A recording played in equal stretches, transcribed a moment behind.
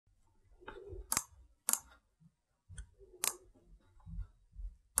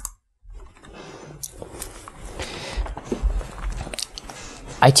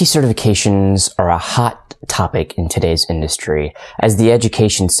IT certifications are a hot topic in today's industry. As the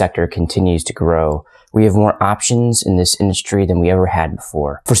education sector continues to grow, we have more options in this industry than we ever had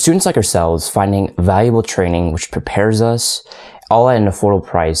before. For students like ourselves, finding valuable training which prepares us all at an affordable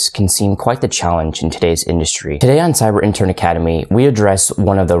price can seem quite the challenge in today's industry. Today on CyberInternAcademy, we address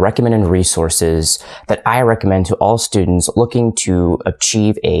one of the recommended resources that I recommend to all students looking to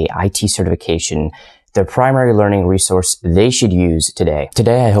achieve a IT certification, the primary learning resource they should use today.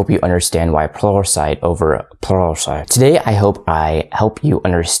 Today, I hope you understand why PluralSight over PluralSight. Today, I hope I help you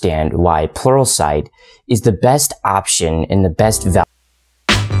understand why PluralSight is the best option and the best value.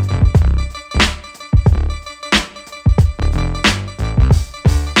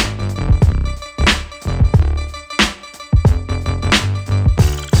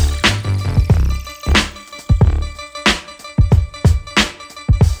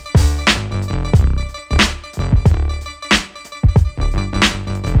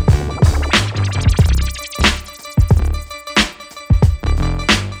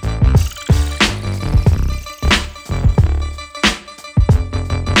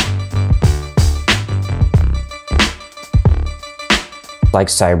 Like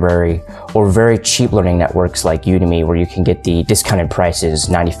CyberInternAcademy, or very cheap learning networks like Udemy, where you can get the discounted prices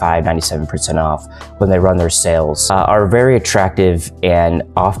 95–97% off when they run their sales, are very attractive and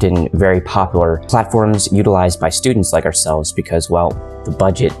often very popular platforms utilized by students like ourselves because, well, the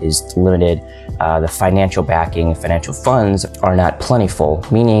budget is limited, the financial backing, financial funds are not plentiful,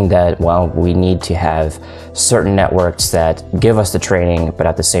 meaning that, well, we need to have certain networks that give us the training, but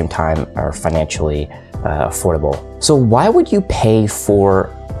at the same time are financially affordable. So why would you pay for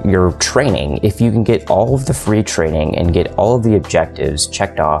your training if you can get all of the free training and get all of the objectives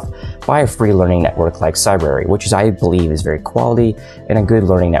checked off by a free learning network like CyberInternAcademy, which I believe is very quality and a good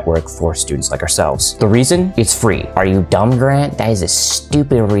learning network for students like ourselves? The reason? It's free. Are you dumb, Grant? That is a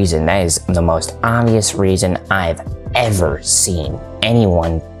stupid reason. That is the most obvious reason I've ever seen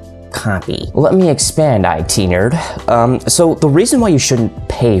anyone copy. Let me expand, IT nerd. So the reason why you shouldn't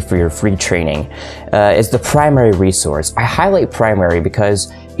pay for your free training is the primary resource. I highlight primary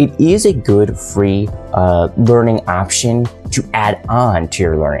because it is a good free learning option to add on to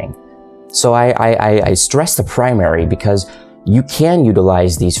your learning. So I stress the primary because you can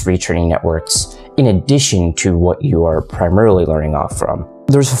utilize these free training networks in addition to what you are primarily learning off from.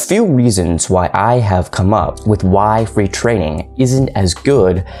 There's a few reasons why I have come up with why free training isn't as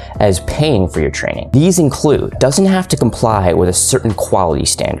good as paying for your training. These include, doesn't have to comply with a certain quality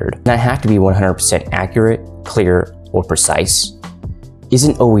standard, not have to be 100% accurate, clear, or precise,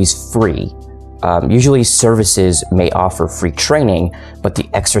 isn't always free. Usually services may offer free training, but the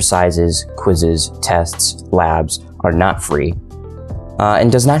exercises, quizzes, tests, labs are not free.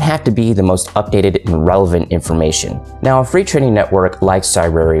 And does not have to be the most updated and relevant information. Now, a free training network like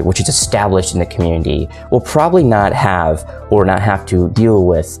CyberInternAcademy, which is established in the community, will probably not have or not have to deal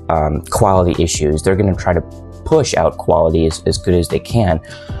with quality issues. They're going to try to push out quality as good as they can.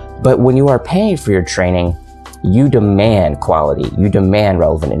 But when you are paying for your training, you demand quality, you demand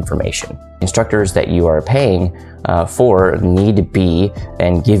relevant information. Instructors that you are paying for need to be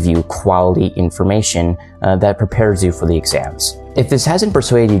and give you quality information that prepares you for the exams. If this hasn't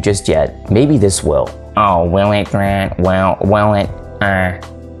persuaded you just yet, maybe this will. Oh, will it, Grant? Well, will it?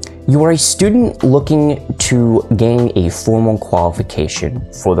 You are a student looking to gain a formal qualification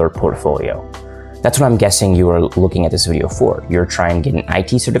for their portfolio. That's what I'm guessing you are looking at this video for. You're trying to get an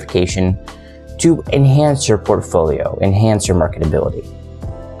IT certification to enhance your portfolio, enhance your marketability.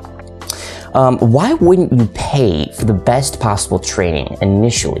 Why wouldn't you pay for the best possible training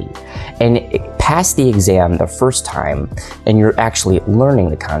initially and pass the exam the first time and you're actually learning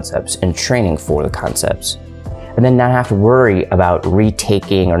the concepts and training for the concepts, and then not have to worry about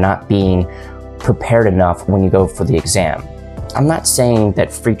retaking or not being prepared enough when you go for the exam? I'm not saying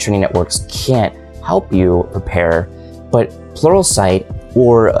that free training networks can't help you prepare, but PluralSight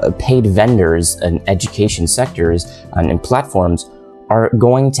or paid vendors and education sectors and platforms are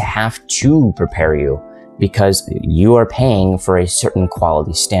going to have to prepare you because you are paying for a certain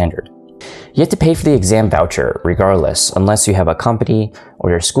quality standard. You have to pay for the exam voucher regardless, unless you have a company or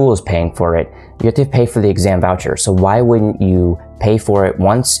your school is paying for it. You have to pay for the exam voucher. So why wouldn't you pay for it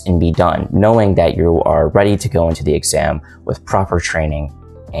once and be done, knowing that you are ready to go into the exam with proper training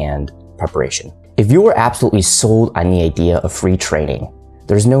and preparation? If you are absolutely sold on the idea of free training,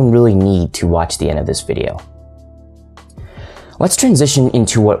 there's no really need to watch the end of this video. Let's transition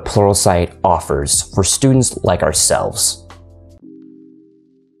into what PluralSight offers for students like ourselves.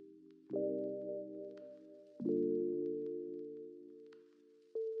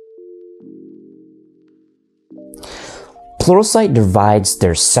 PluralSight divides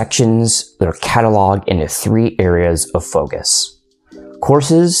their sections, their catalog, into 3 areas of focus: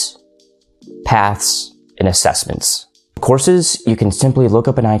 courses, paths, and assessments. Courses, you can simply look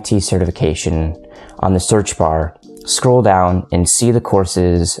up an IT certification on the search bar, scroll down, and see the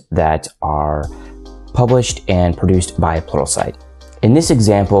courses that are published and produced by PluralSight. In this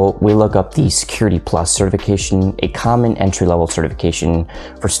example, we look up the Security Plus certification, a common entry-level certification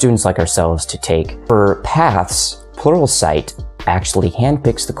for students like ourselves to take. For paths, PluralSight actually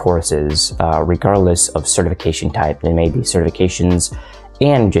handpicks the courses regardless of certification type. They may be certifications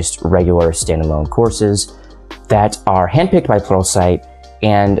and just regular standalone courses that are handpicked by PluralSight,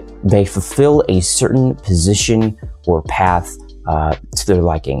 and they fulfill a certain position or path to their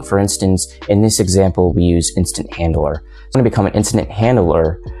liking. For instance, in this example, we use Incident Handler. To become an incident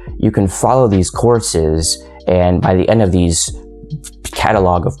handler, you can follow these courses, and by the end of these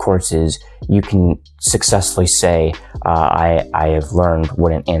catalog of courses, you can successfully say, I have learned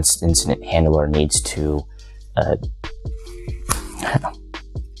what an incident handler needs to.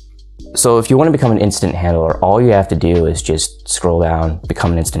 So if you want to become an incident handler, all you have to do is just scroll down,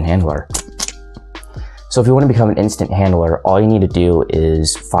 become an instant handler. So if you want to become an instant handler, all you need to do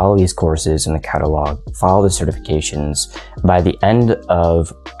is follow these courses in the catalog, follow the certifications. By the end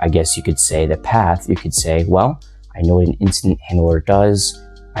of, I guess you could say, the path, you could say, well, I know what an instant handler does,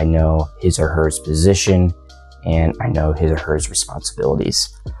 I know his or her position, and I know his or her responsibilities.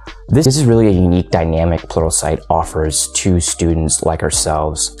 This is really a unique dynamic PluralSight offers to students like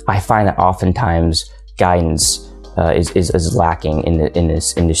ourselves. I find that oftentimes guidance is lacking in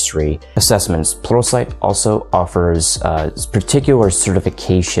this industry. Assessments. PluralSight also offers particular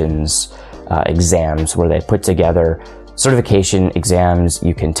certifications exams where they put together certification exams.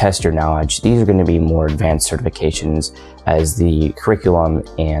 You can test your knowledge. These are going to be more advanced certifications, as the curriculum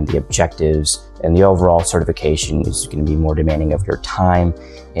and the objectives and the overall certification is going to be more demanding of your time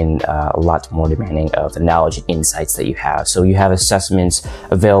and a lot more demanding of the knowledge and insights that you have. So you have assessments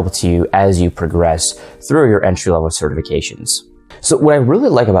available to you as you progress through your entry-level certifications. So what I really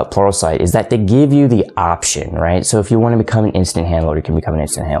like about PluralSight is that they give you the option, right? So if you want to become an instant handler, you can become an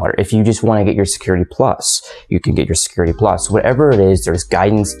instant handler. If you just want to get your Security Plus, you can get your Security Plus. Whatever it is, there's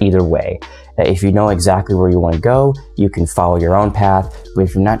guidance either way. If you know exactly where you want to go, you can follow your own path. But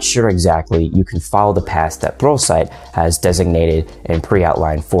if you're not sure exactly, you can follow the path that PluralSight has designated and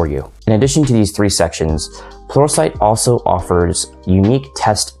pre-outlined for you. In addition to these 3 sections, PluralSight also offers unique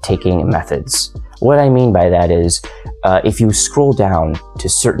test-taking methods. What I mean by that is, if you scroll down to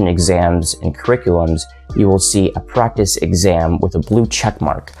certain exams and curriculums, you will see a practice exam with a blue check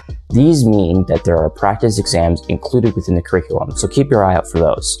mark. These mean that there are practice exams included within the curriculum, so keep your eye out for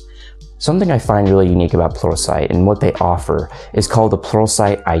those. Something I find really unique about PluralSight and what they offer is called the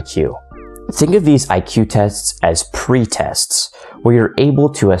PluralSight IQ. Think of these IQ tests as pre-tests, where you're able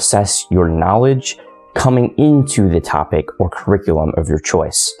to assess your knowledge coming into the topic or curriculum of your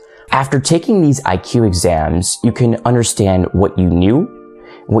choice. After taking these IQ exams, you can understand what you knew,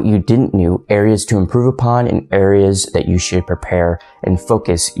 what you didn't know, areas to improve upon, and areas that you should prepare and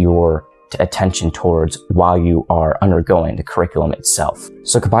focus your attention towards while you are undergoing the curriculum itself.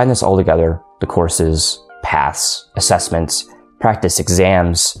 So combine this all together, the courses, paths, assessments, practice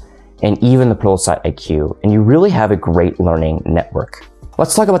exams, and even the PluralSight IQ, and you really have a great learning network.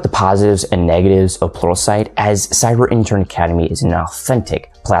 Let's talk about the positives and negatives of PluralSight, as CyberInternAcademy is an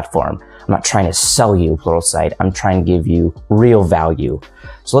authentic platform. I'm not trying to sell you PluralSight, I'm trying to give you real value.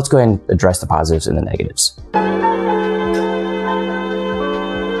 So let's go ahead and address the positives and the negatives.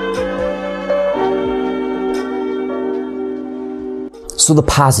 So the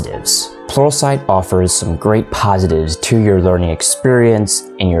positives. PluralSight offers some great positives to your learning experience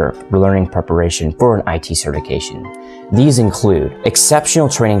and your learning preparation for an IT certification. These include exceptional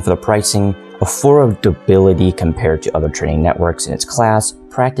training for the pricing, affordability compared to other training networks in its class,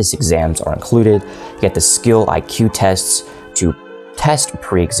 practice exams are included, you get the skill IQ tests to test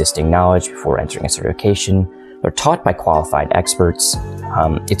pre-existing knowledge before entering a certification, they're taught by qualified experts,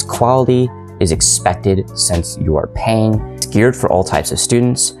 its quality is expected since you are paying, it's geared for all types of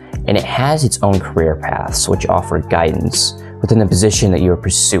students, and it has its own career paths which offer guidance within the position that you are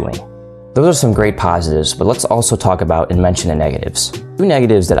pursuing. Those are some great positives, but let's also talk about and mention the negatives. 2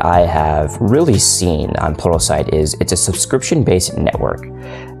 negatives that I have really seen on PluralSight is it's a subscription-based network,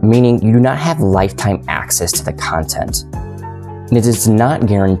 meaning you do not have lifetime access to the content. And it does not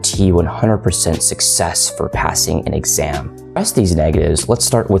guarantee 100% success for passing an exam. To address these negatives, let's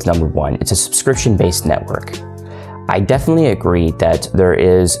start with number 1. It's a subscription-based network. I definitely agree that there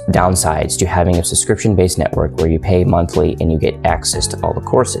is downsides to having a subscription-based network where you pay monthly and you get access to all the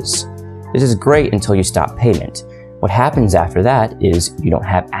courses. This is great until you stop payment. What happens after that is you don't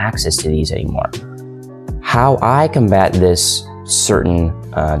have access to these anymore. How I combat this certain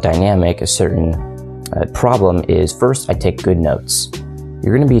dynamic, a certain problem is, first I take good notes.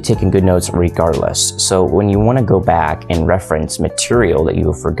 You're going to be taking good notes regardless. So when you want to go back and reference material that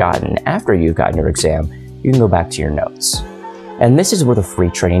you've forgotten after you've gotten your exam, you can go back to your notes. And this is where the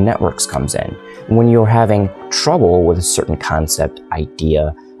free training networks comes in. When you're having trouble with a certain concept,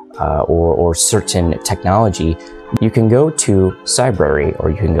 idea, or certain technology, you can go to Cybrary or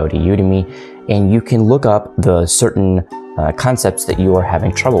you can go to Udemy and you can look up the certain concepts that you are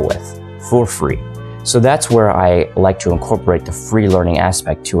having trouble with for free. So that's where I like to incorporate the free learning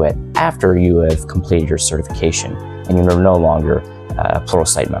aspect to it after you have completed your certification and you're no longer a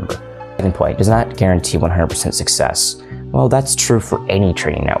PluralSight member. Second point, does not guarantee 100% success. Well, that's true for any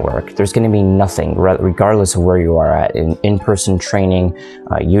training network. There's going to be nothing, regardless of where you are at, in-person training,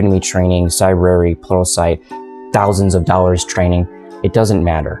 Udemy training, Cybrary, PluralSight, thousands of dollars training. It doesn't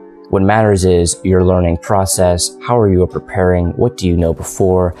matter. What matters is your learning process. How are you preparing? What do you know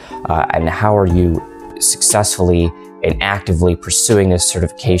before? And how are you successfully and actively pursuing this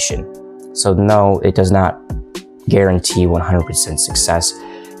certification? So no, it does not guarantee 100% success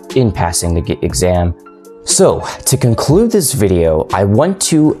in passing the exam. So to conclude this video, I want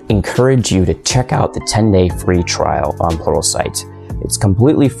to encourage you to check out the 10-day free trial on PluralSight. It's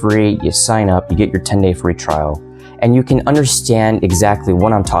completely free. You sign up, you get your 10-day free trial, and you can understand exactly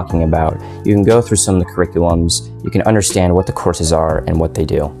what I'm talking about. You can go through some of the curriculums, you can understand what the courses are and what they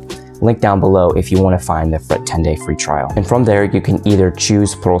do. Link down below if you want to find the 10-day free trial. And from there, you can either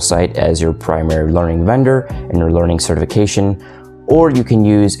choose PluralSight as your primary learning vendor and your learning certification, or you can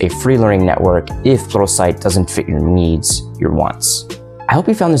use a free learning network if PluralSight doesn't fit your needs, your wants. I hope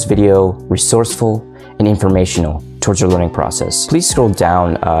you found this video resourceful and informational towards your learning process. Please scroll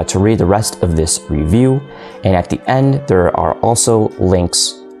down to read the rest of this review. And at the end, there are also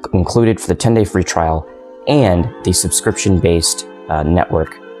links included for the 10-day free trial and the subscription-based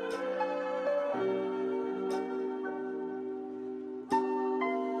network